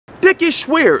Dickie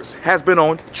Schweers has been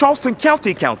on Charleston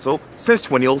County Council since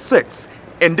 2006.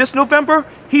 In this November,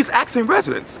 he's asking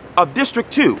residents of District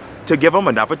 2 to give him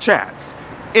another chance.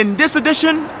 In this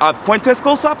edition of Quintin's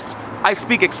Close-Ups, I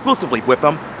speak exclusively with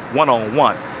him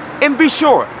one-on-one. And be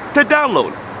sure to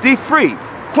download the free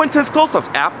Quintin's Close-Ups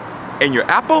app in your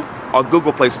Apple or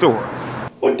Google Play stores.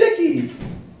 Well, Dickie,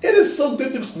 it is so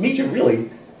good to meet you,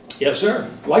 really. Yes, sir.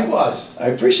 Likewise. I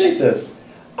appreciate this.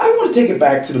 I want to take it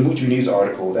back to the Mutual News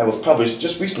article that was published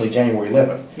just recently, January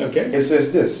 11th. Okay. It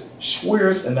says this: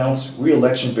 Schweers announced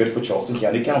re-election bid for Charleston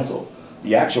County Council.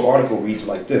 The actual article reads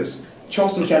like this: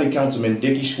 Charleston County Councilman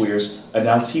Dickie Schweers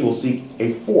announced he will seek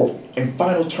a fourth and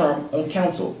final term on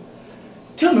council.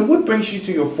 Tell me, what brings you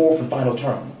to your fourth and final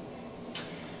term?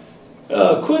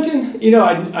 Quintin, you know,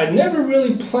 I never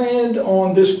really planned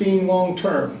on this being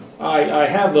long-term. I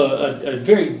have a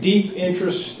very deep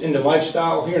interest in the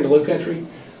lifestyle here in the Lowcountry.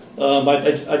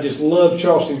 I just love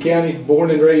Charleston County, born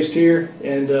and raised here,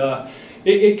 and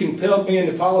it compelled me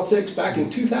into politics back in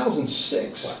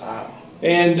 2006. Wow.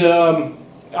 And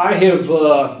I have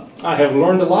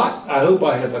learned a lot. I hope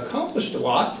I have accomplished a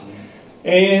lot.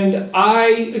 And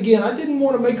I didn't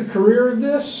want to make a career of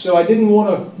this, so I didn't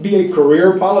want to be a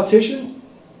career politician.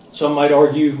 Some might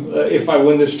argue if I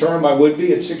win this term, I would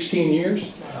be at 16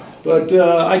 years. But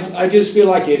I just feel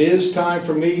like it is time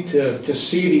for me to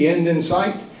see the end in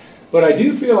sight. But I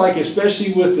do feel like,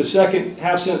 especially with the second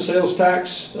half-cent sales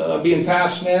tax being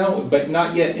passed now, but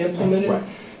not yet implemented, right,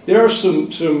 there are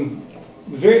some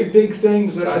very big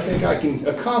things that I think I can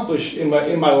accomplish in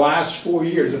my last 4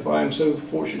 years if I am so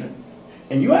fortunate.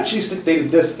 And you actually stated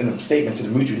this in a statement to the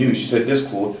Mutual News. You said this,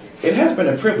 quote, "It has been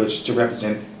a privilege to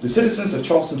represent the citizens of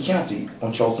Charleston County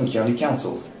on Charleston County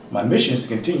Council. My mission is to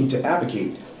continue to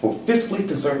advocate for fiscally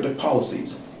conservative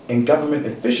policies and government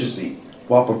efficiency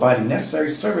while providing necessary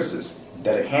services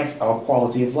that enhance our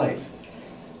quality of life."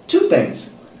 Two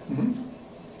things. Mm-hmm.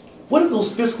 What are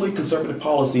those fiscally conservative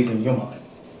policies in your mind?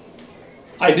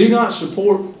 I do not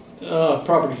support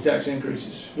property tax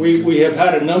increases. We have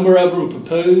had a number of them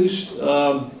proposed.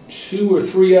 2 or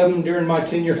 3 of them during my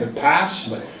tenure have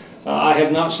passed. Right. I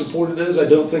have not supported those. I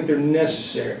don't think they're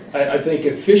necessary. I think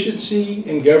efficiency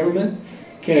in government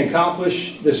can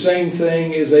accomplish the same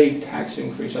thing as a tax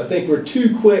increase. I think we're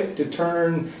too quick to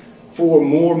turn for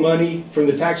more money from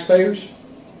the taxpayers,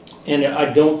 and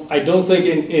I don't think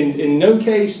in no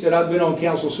case that I've been on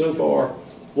council so far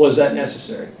was that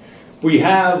necessary. We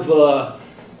have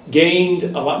gained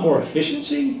a lot more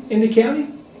efficiency in the county.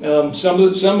 Some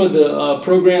of the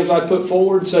programs I put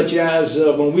forward, such as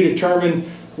when we determine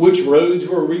which roads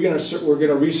we're going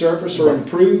to resurface or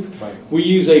improve, right, we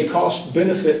use a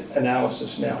cost-benefit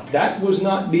analysis now. That was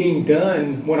not being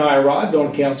done when I arrived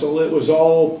on council. It was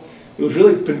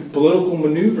really political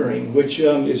maneuvering, which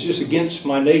is just against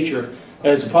my nature.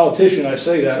 As a politician, I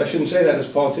say that. I shouldn't say that as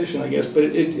a politician, I guess, but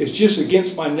it's just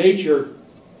against my nature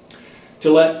to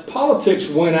let politics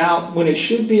win out when it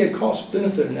should be a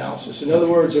cost-benefit analysis. In other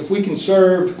words, if we can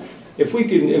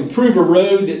improve a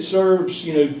road that serves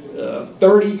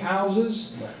 30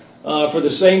 houses for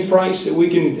the same price that we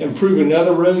can improve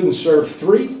another road and serve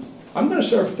 3, I'm going to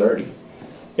serve 30.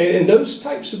 And those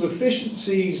types of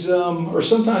efficiencies are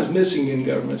sometimes missing in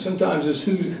government. Sometimes it's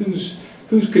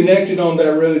who's connected on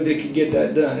that road that can get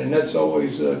that done, and that's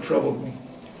always troubled me.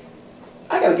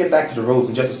 I got to get back to the roads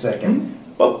in just a second. Mm-hmm.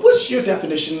 But what's your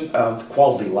definition of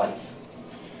quality life?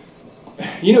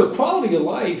 You know, quality of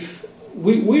life,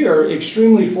 we are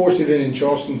extremely fortunate in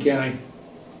Charleston County.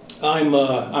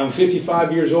 I'm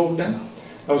 55 years old now.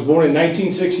 I was born in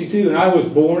 1962, and I was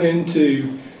born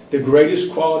into the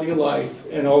greatest quality of life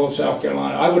in all of South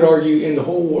Carolina. I would argue in the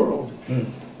whole world. Mm.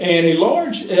 And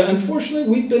unfortunately,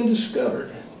 we've been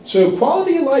discovered. So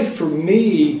quality of life for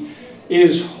me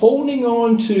is holding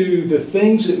on to the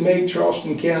things that make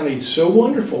Charleston County so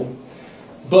wonderful,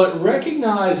 but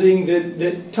recognizing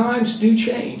that times do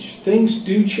change, things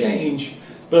do change,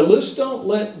 but let's don't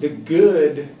let the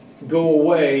good go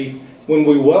away when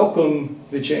we welcome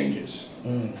the changes.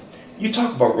 Mm. You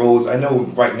talk about roads. I know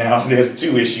right now there's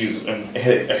 2 issues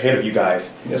ahead of you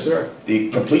guys. Yes, sir.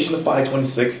 The completion of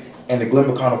 526 and the Glen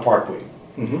McConnell Parkway.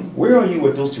 Mm-hmm. Where are you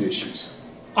with those 2 issues?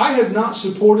 I have not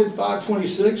supported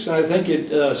 526, and I think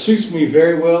it suits me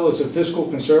very well as a fiscal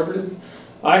conservative.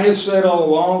 I have said all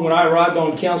along, when I arrived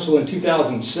on council in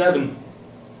 2007,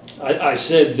 I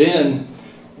said then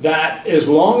that as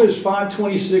long as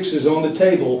 526 is on the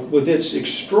table with its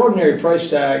extraordinary price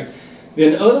tag,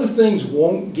 then other things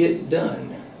won't get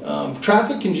done.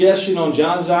 Traffic congestion on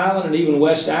Johns Island and even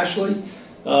West Ashley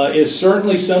is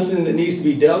certainly something that needs to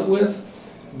be dealt with,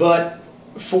 but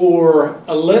for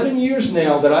 11 years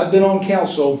now that I've been on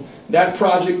council, that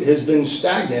project has been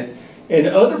stagnant. And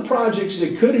other projects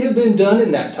that could have been done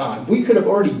in that time, we could have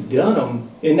already done them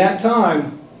in that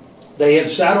time. They have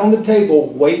sat on the table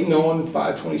waiting on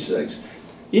 526.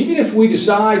 Even if we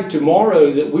decide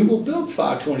tomorrow that we will build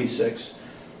 526,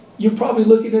 you're probably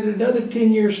looking at another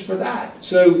 10 years for that.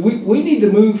 So we need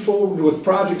to move forward with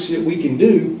projects that we can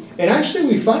do. And actually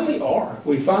we finally are.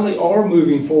 We finally are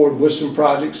moving forward with some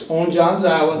projects on Johns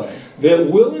Island that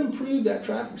will improve that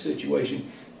traffic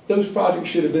situation. Those projects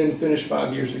should have been finished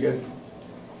 5 years ago.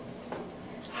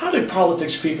 How did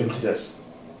politics creep into this?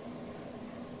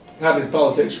 How did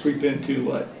politics creep into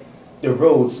what? The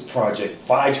roads project,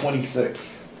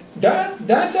 526.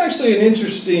 That's actually an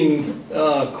interesting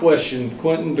question,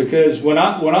 Quintin, because when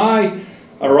I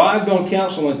arrived on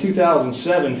council in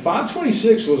 2007,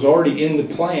 526 was already in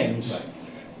the plans,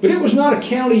 but it was not a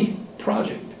county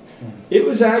project. It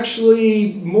was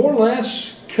actually more or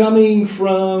less coming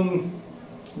from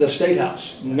the State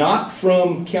House, not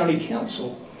from county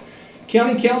council.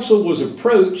 County council was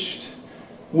approached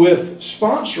with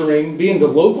sponsoring, being the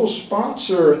local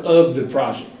sponsor of the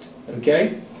project,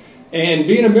 okay? And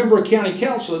being a member of county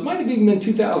council, it might have even been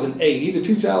 2008, either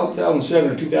 2007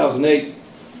 or 2008.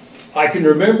 I can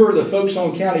remember the folks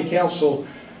on county council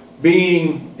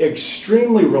being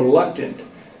extremely reluctant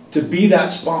to be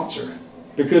that sponsor,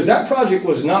 because that project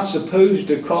was not supposed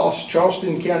to cost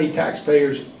Charleston County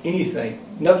taxpayers anything,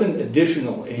 nothing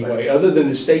additional anyway, other than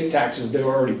the state taxes they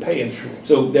were already paying.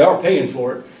 So they are paying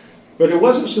for it, but it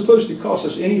wasn't supposed to cost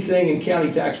us anything in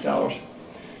county tax dollars.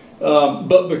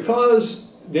 But because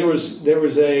there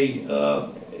was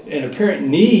an apparent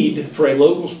need for a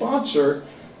local sponsor,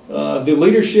 the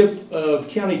leadership of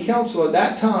county council at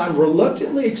that time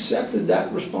reluctantly accepted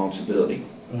that responsibility.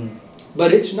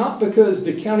 But it's not because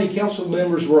the county council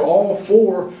members were all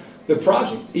for the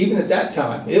project, even at that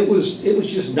time. It was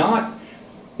just not,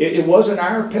 it wasn't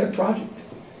our pet project.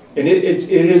 And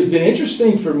it has been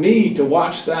interesting for me to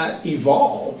watch that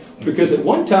evolve, because at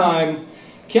one time,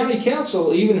 county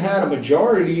council even had a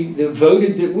majority that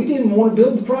voted that we didn't want to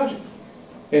build the project.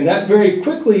 And that very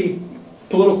quickly,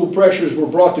 political pressures were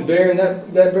brought to bear, and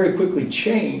that very quickly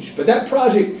changed. But that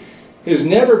project has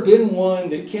never been one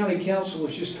that county council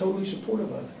was just totally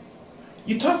supportive of.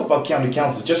 You talk about county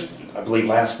council, just I believe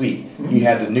last week, you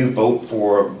had the new vote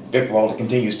for Vic Rawl to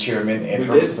continue as chairman and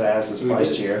Herb Sass as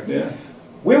vice chair. Yeah.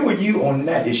 Where were you on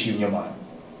that issue in your mind?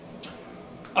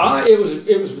 It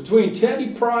was between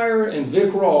Teddy Pryor and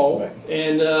Vic Rawl,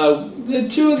 and the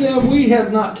two of them we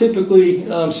have not typically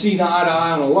seen eye to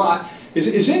eye on a lot.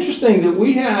 It's interesting that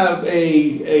we have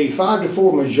a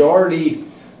 5-4 majority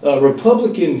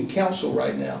Republican council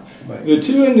right now. The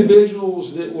two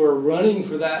individuals that were running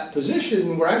for that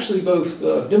position were actually both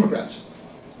Democrats.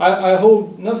 I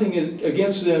hold nothing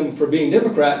against them for being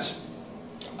Democrats.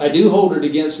 I do hold it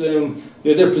against them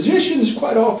that their positions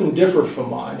quite often differ from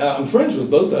mine. I'm friends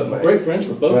with both of them, great friends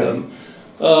with both of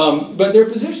them, but their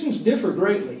positions differ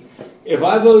greatly. If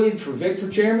I voted for Vic for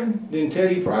chairman, then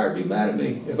Teddy Pryor would be mad at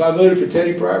me. If I voted for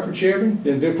Teddy Pryor for chairman,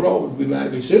 then Vic Rawl would be mad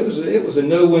at me. So it was a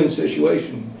no-win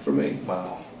situation for me.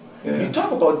 Wow. Yeah. You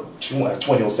talk about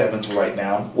 2007 to right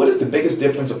now. What is the biggest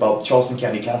difference about Charleston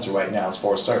County Council right now as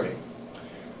far as serving?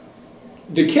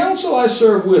 The council I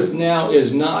serve with now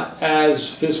is not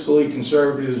as fiscally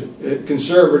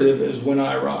conservative as when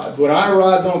I arrived. When I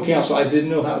arrived on council, I didn't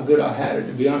know how good I had it,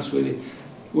 to be honest with you.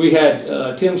 We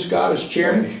had Tim Scott as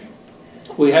chairman.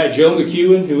 We had Joe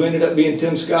McEwen, who ended up being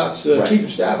Tim Scott's chief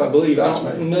of staff, I believe. I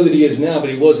don't know that he is now, but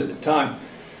he was at the time.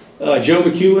 Joe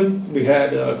McEwen, we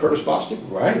had Curtis Bostic.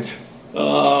 Right.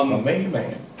 A main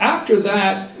man. After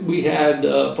that, we had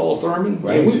Paul Thurman.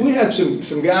 Right. We had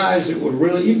some guys that were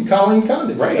really, even Colin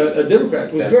Condon, a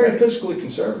Democrat, was very fiscally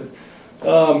conservative.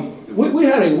 We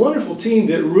had a wonderful team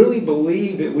that really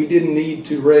believed that we didn't need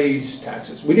to raise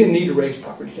taxes. We didn't need to raise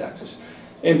property taxes.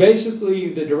 And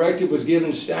basically, the directive was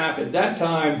given to staff at that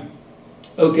time,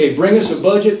 okay, bring us a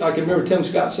budget. I can remember Tim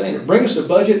Scott saying it, bring us a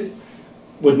budget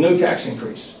with no tax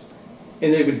increase.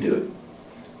 And they would do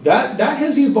it. That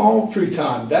has evolved through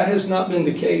time. That has not been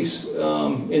the case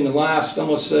in the last, I'm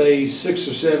going to say, 6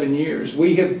 or 7 years.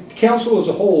 We have, council as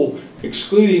a whole,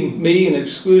 excluding me and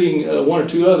excluding 1 or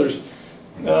 2 others,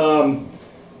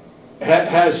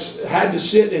 has had to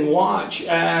sit and watch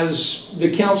as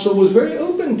the council was very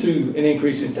open to an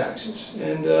increase in taxes.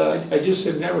 And I just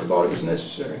have never thought it was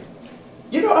necessary.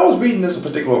 You know, I was reading this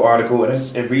particular article, and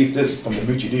it reads this from the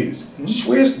Mutual News.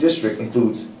 Schweers District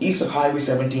includes east of Highway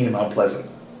 17 in Mount Pleasant,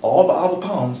 all of Olive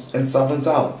Palms and Sutherland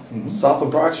Island, south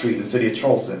of Broad Street in the city of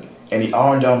Charleston, and the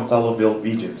Arundel-McClellanville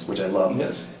regions, which I love.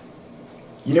 Yes.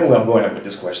 You know where I'm going at with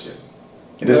this question.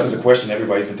 And this is a question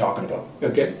everybody's been talking about.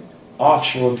 Okay.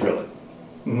 offshore drilling.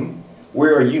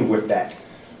 Where are you with that?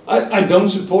 I don't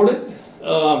support it.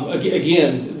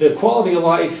 Again, the quality of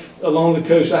life along the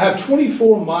coast. I have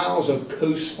 24 miles of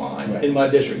coastline in my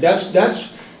district.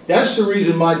 That's the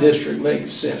reason my district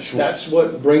makes sense. Sure. That's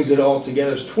what brings it all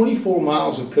together. It's 24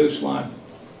 miles of coastline.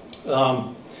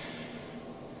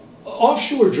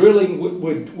 Offshore drilling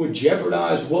would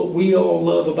jeopardize what we all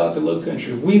love about the low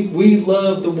country. We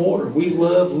love the water. We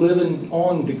love living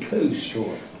on the coast.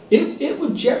 Sure. It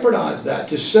would jeopardize that.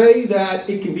 To say that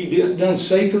it can be done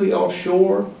safely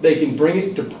offshore, they can bring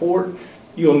it to port,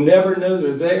 you'll never know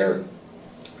they're there.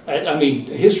 I mean,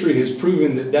 history has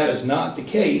proven that that is not the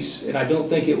case, and I don't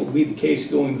think it will be the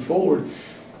case going forward.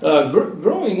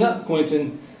 Growing up,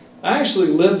 Quintin, I actually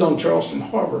lived on Charleston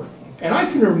Harbor, and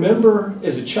I can remember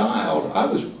as a child, I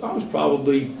was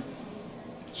probably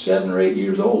 7 or 8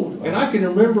 years old, and I can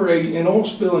remember an oil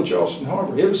spill in Charleston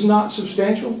Harbor. It was not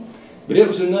substantial, but it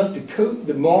was enough to coat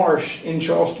the marsh in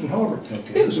Charleston Harbor.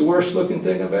 Okay. It was the worst looking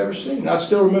thing I've ever seen. I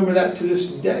still remember that to this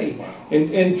day. Wow.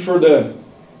 And for the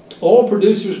oil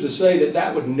producers to say that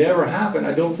that would never happen,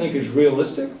 I don't think is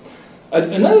realistic.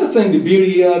 Another thing, the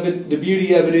beauty of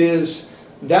it is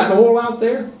that oil out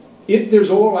there, if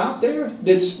there's oil out there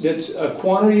that's a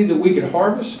quantity that we could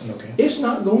harvest, it's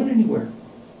not going anywhere.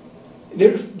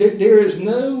 There is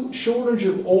no shortage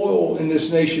of oil in this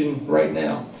nation right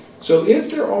now. So if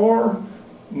there are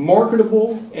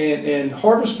marketable and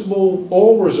harvestable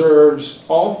oil reserves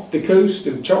off the coast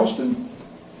of Charleston,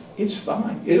 it's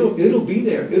fine. It'll be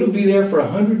there. It'll be there for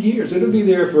 100 years. It'll be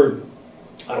there for,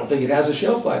 I don't think it has a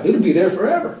shelf life. It'll be there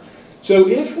forever. So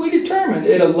if we determine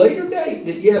at a later date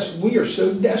that yes, we are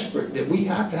so desperate that we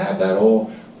have to have that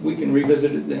oil, we can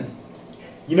revisit it then.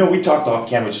 You know, we talked off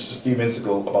camera just a few minutes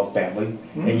ago about family,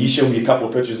 and you showed me a couple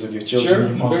of pictures of your children,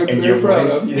 your mom, and your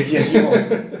wife. Yes, your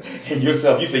mom. And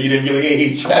yourself. You said you didn't really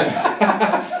age.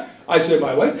 I said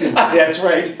my wife did. That's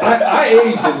right. I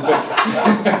aged in the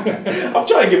picture. I'm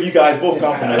trying to give you guys both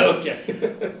compliments.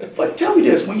 Okay. But tell me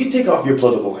this, when you take off your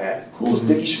political hat, who's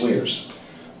Dickie Schweers?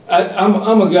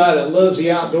 I'm a guy that loves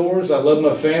the outdoors. I love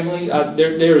my family.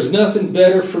 There's nothing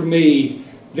better for me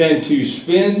than to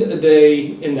spend a day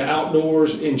in the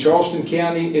outdoors in Charleston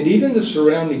County and even the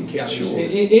surrounding counties. Sure.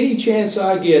 Any chance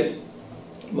I get,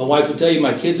 my wife will tell you,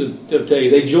 my kids will tell you,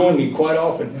 they join me quite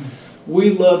often.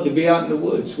 We love to be out in the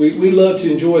woods. We love to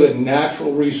enjoy the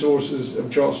natural resources of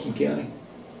Charleston County.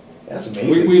 That's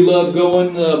amazing. We love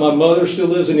going. My mother still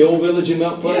lives in the old village in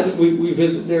Mount Pleasant. Yes. We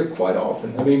visit there quite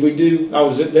often. I mean, we do. I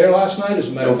was there last night, as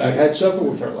a matter of fact. I had supper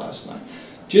with her last night.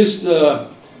 Just,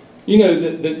 you know,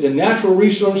 the natural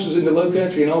resources in the low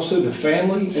country, and also the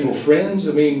family and the friends.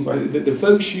 I mean, the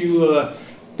folks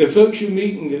you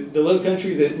meet in the low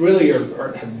country that really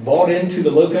have bought into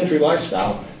the low country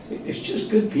lifestyle, it's just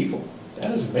good people.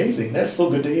 That is amazing. That's so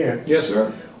good to hear. Yes,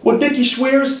 sir. Well, Dickie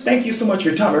Schweers, thank you so much for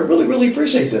your time. I really, really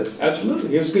appreciate this.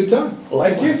 Absolutely. It was a good time.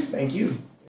 Likewise. Thank you.